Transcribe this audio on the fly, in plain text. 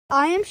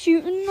I am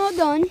shooting a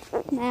gun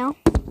now.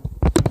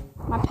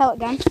 My pellet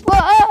gun.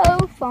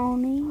 Whoa!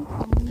 Phony.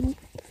 Alright,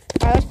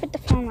 let's put the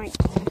phone right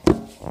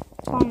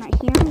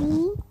here.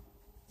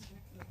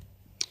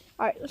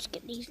 Alright, let's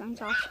get these things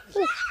off.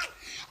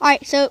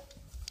 Alright, so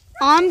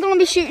I'm going to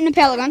be shooting the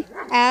pellet gun.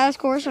 As,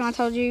 of course, when I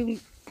told you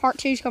part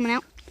 2 is coming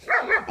out.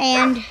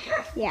 And,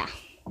 yeah.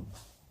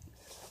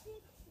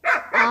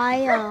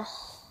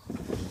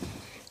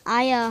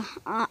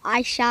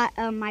 I shot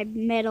my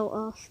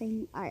metal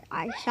thing.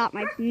 I shot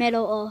my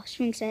metal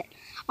swing set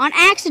on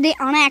accident.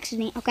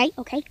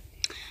 Okay.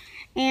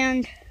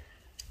 And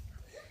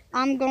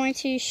I'm going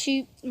to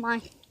shoot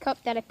my cup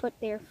that I put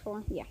there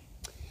for. Yeah.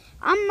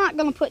 I'm not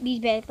gonna put these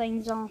bad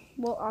things on.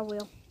 Well, I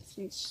will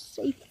since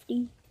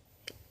safety.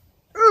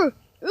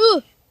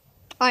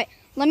 Alright,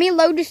 let me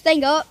load this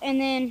thing up and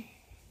then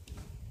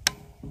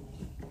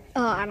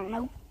I don't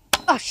know.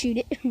 I'll shoot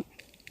it.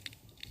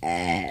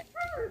 That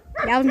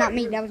was not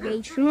me, that was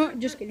Gage.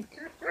 Just kidding.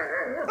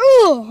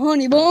 Oh,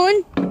 honey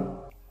bun.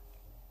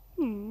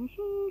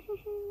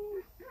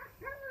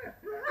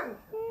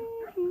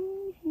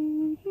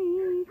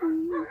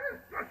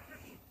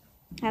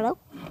 Hello?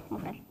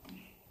 Okay.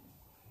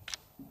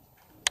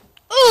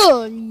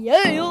 Oh,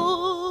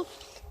 yeah.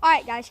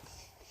 Alright, guys.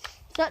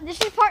 So,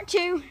 this is part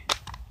 2.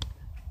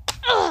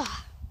 Ugh.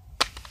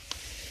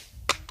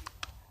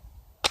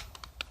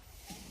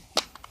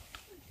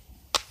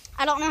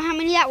 I don't know how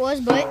many that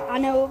was, but I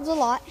know it was a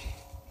lot.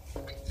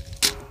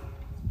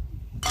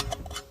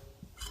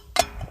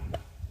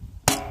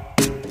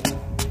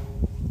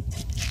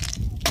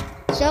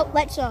 So,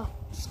 let's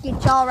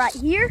get y'all right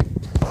here.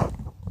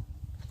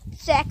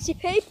 Sexy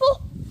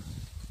people.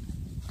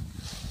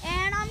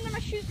 And I'm going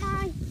to shoot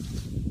my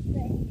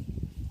thing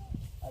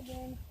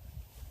again.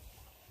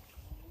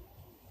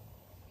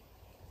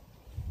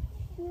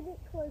 Shoot it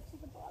close to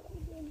the bottom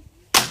again.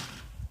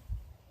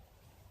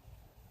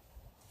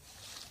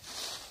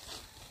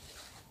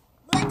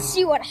 Let's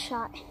see what I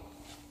shot.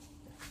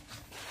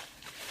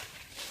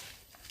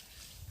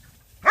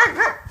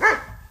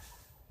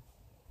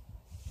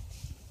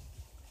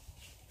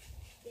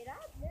 Get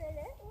up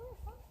there,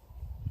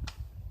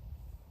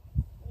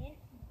 and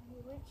you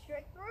went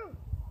straight through.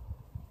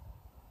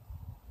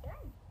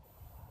 Dang.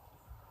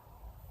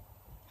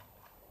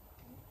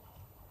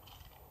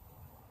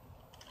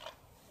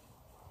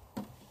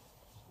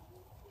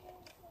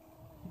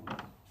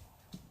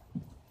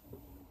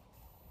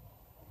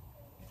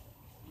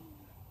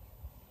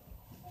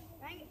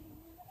 Dang it.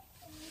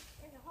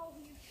 There's a hole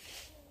here.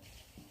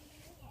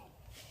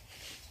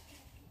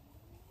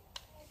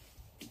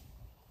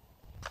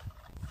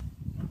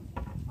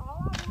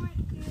 All I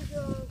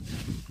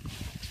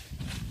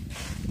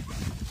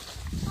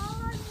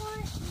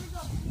want is a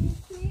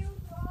PQ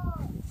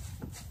rod.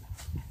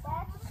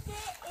 That's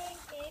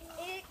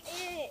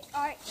it.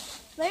 Alright,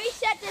 let me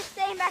set this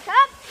thing back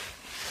up.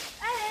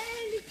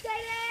 And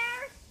stay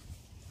there.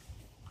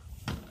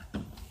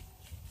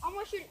 I'm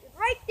gonna shoot it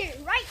right there,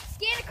 right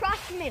scan across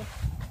the middle.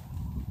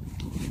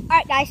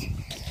 Alright, guys.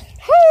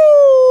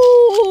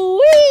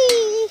 Woo-wee.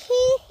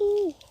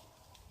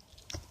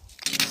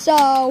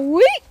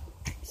 Sweet.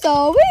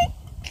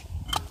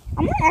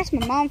 I'm gonna ask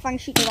my mom if I can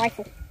shoot the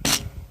rifle.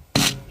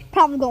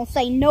 Probably gonna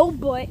say no,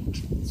 but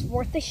it's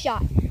worth a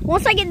shot.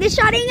 Once I get this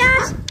shot in,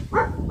 guys.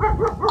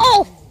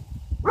 Oh!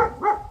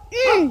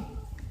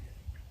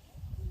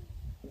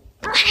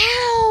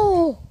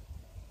 Ow!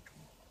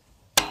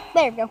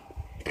 There we go.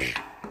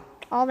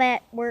 All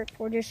that work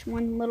for just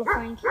one little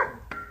thing.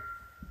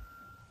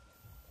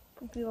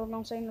 People are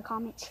gonna say in the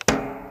comments,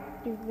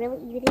 "You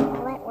really did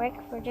all that work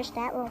for just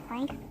that little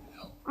thing?"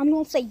 I'm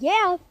gonna say,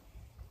 yeah.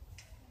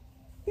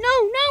 No.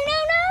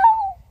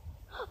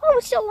 Oh,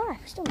 it's still alive.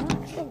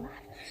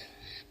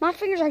 My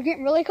fingers are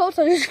getting really cold,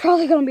 so this is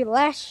probably gonna be the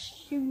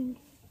last shooting.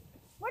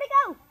 Where'd it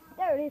go?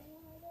 There it is.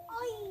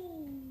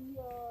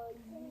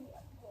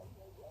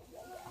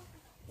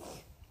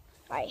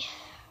 Alright.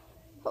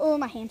 Oh,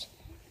 my hands.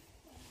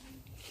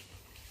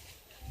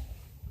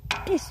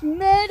 This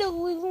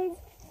metal is on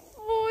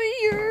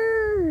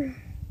fire.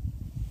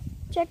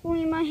 Check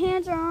when my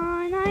hands are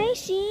on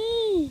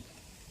icy.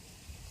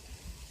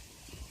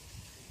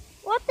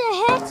 What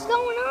the heck's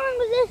going on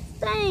with this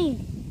thing?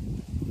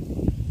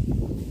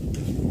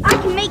 I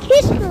can make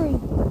history.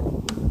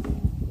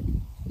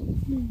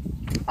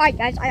 Alright,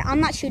 guys, I'm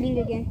not shooting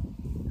again.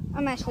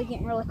 I'm actually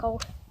getting really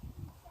cold.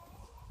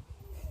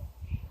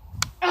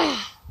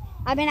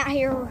 I've been out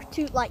here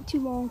too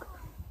long.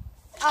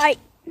 Alright.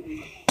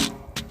 Yay,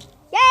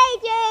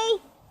 Jay!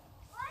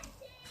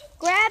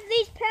 Grab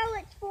these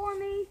pellets for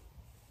me.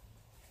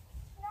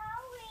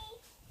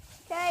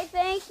 Okay,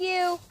 thank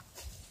you.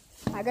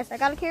 I guess I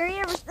gotta carry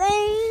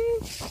everything.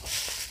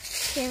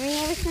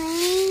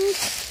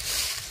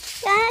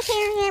 Gotta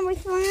carry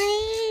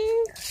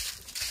everything.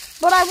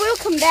 But I will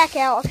come back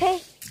out,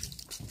 okay?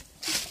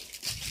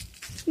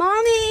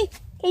 Mommy,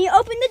 can you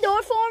open the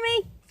door for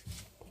me?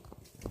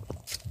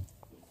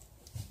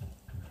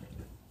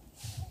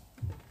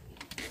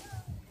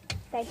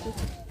 Thank you.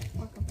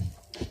 Welcome.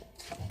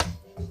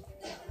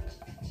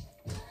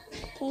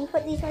 Can you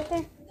put these right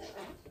there?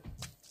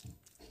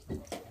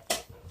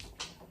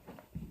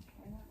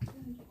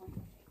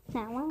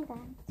 Now I'm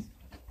done.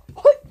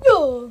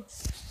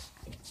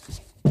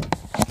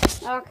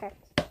 Okay.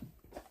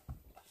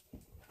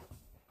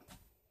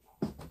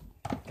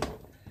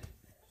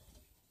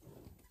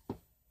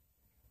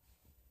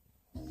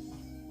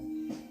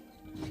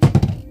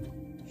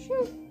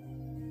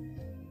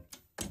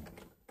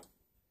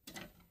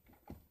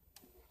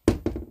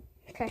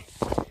 Okay,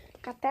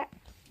 got that.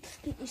 Let's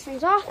get these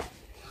things off.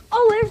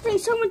 Oh,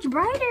 everything's so much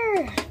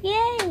brighter!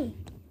 Yay!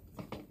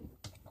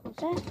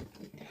 What's that?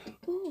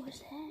 Oh, what's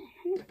that?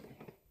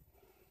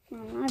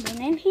 I've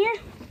been in here.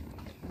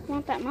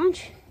 Not that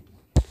much.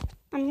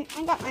 I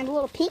got my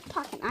little pink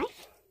pocket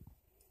knife.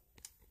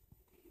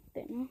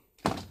 But no.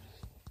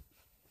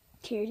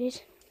 Here it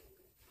is.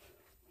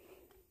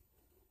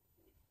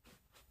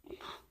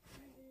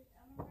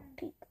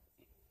 Pink.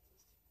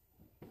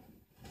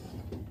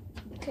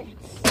 Okay.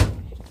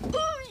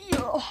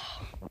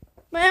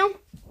 Well.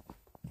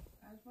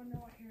 I just want to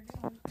know what you're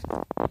doing.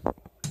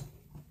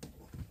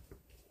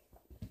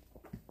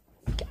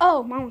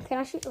 Oh, Mama, can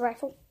I shoot the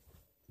rifle?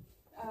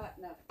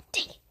 No.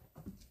 Dang it.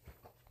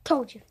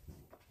 Told you.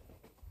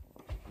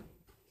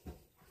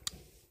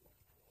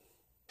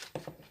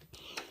 Are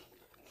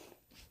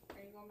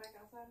you going back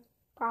outside?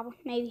 Probably.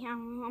 Maybe. I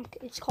don't know.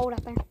 It's cold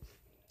out there. Well,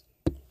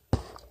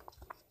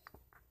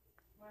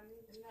 I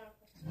need to know.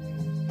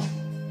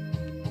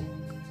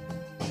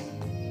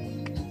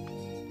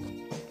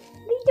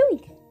 What are you doing?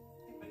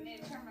 But then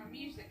turn my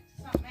music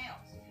to something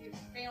else if you're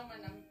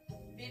filming a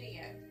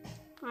video.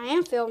 I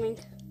am filming.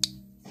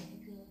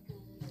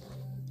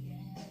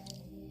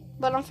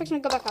 But I'm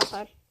fixing to go back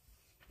outside.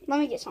 Let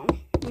me get something.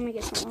 Let me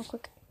get something real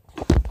quick.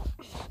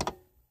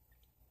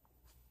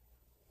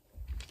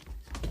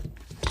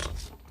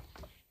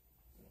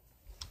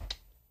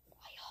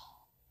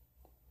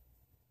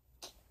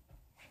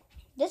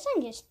 This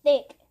thing is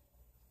thick.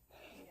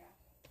 Yeah.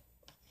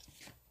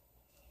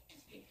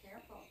 Just be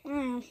careful.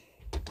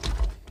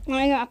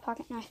 I got my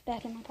pocket knife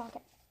back in my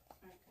pocket.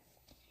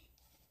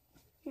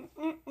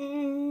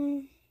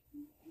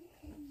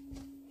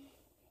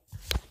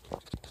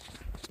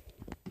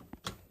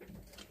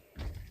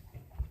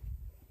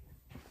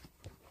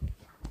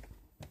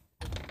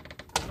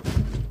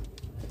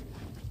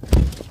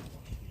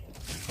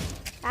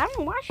 I don't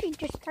know why she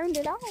just turned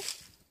it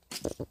off.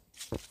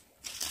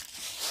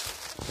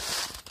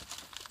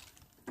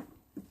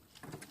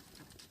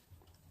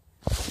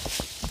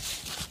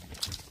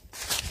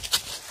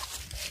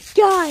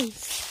 Guys,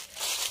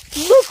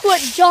 look what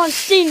John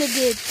Cena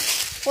did.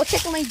 Well,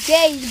 tickling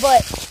gays,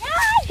 but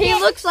he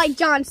looks like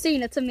John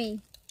Cena to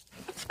me.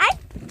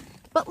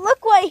 But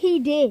look what he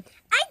did.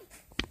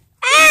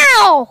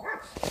 Ow!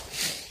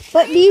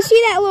 But do you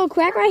see that little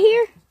crack right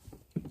here?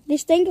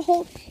 This thing to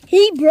hold.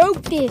 He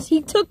broke this.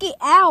 He took it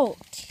out.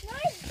 No,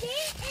 I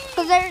didn't.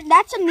 Cause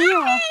that's a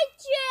mirror. I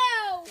hate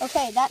you.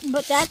 Okay,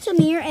 but that's a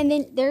mirror, and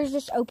then there's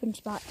this open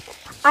spot.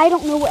 I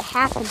don't know what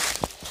happened.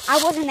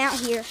 I wasn't out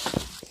here.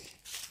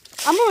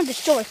 I'm gonna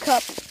destroy a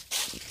cup. I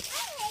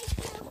hate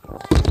you.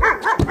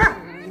 I'm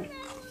gonna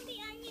be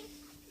on your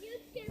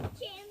YouTube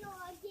channel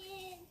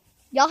again.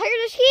 Y'all hear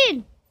this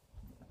kid?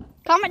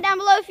 Comment down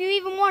below if you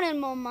even want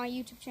him on my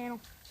YouTube channel.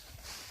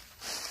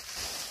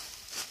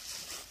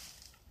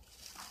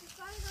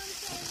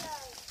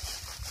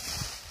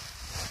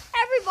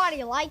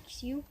 Everybody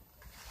likes you.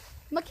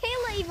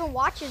 Michaela even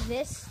watches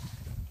this.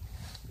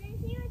 Then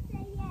he would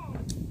say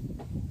yes.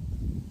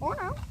 Or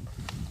no.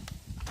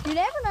 You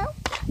never know.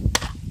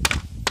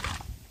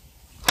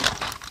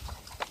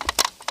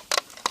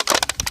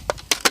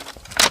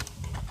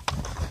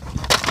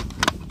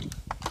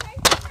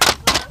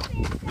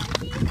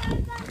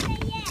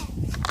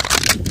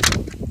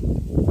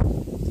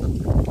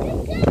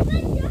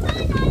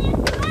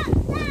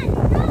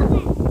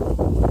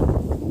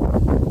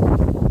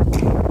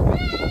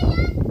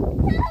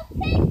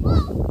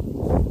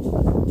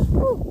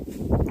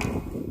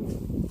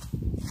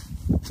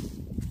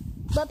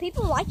 But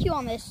people like you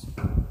on this.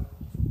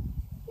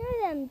 No,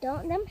 them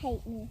don't. Them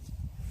hate me.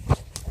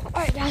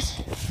 Alright, guys.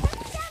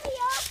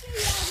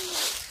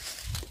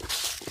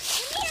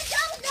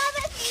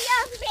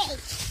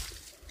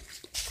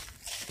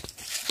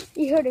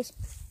 You heard us.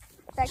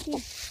 Back here.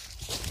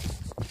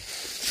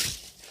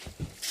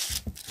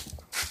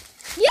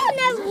 You'll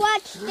never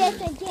watch this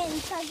again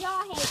because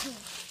y'all hate me.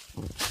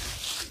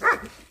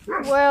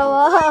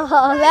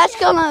 Well, that's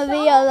gonna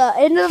be the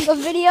end of the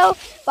video.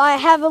 But I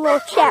have a little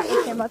chat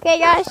with him. Okay,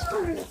 guys?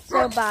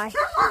 So, bye.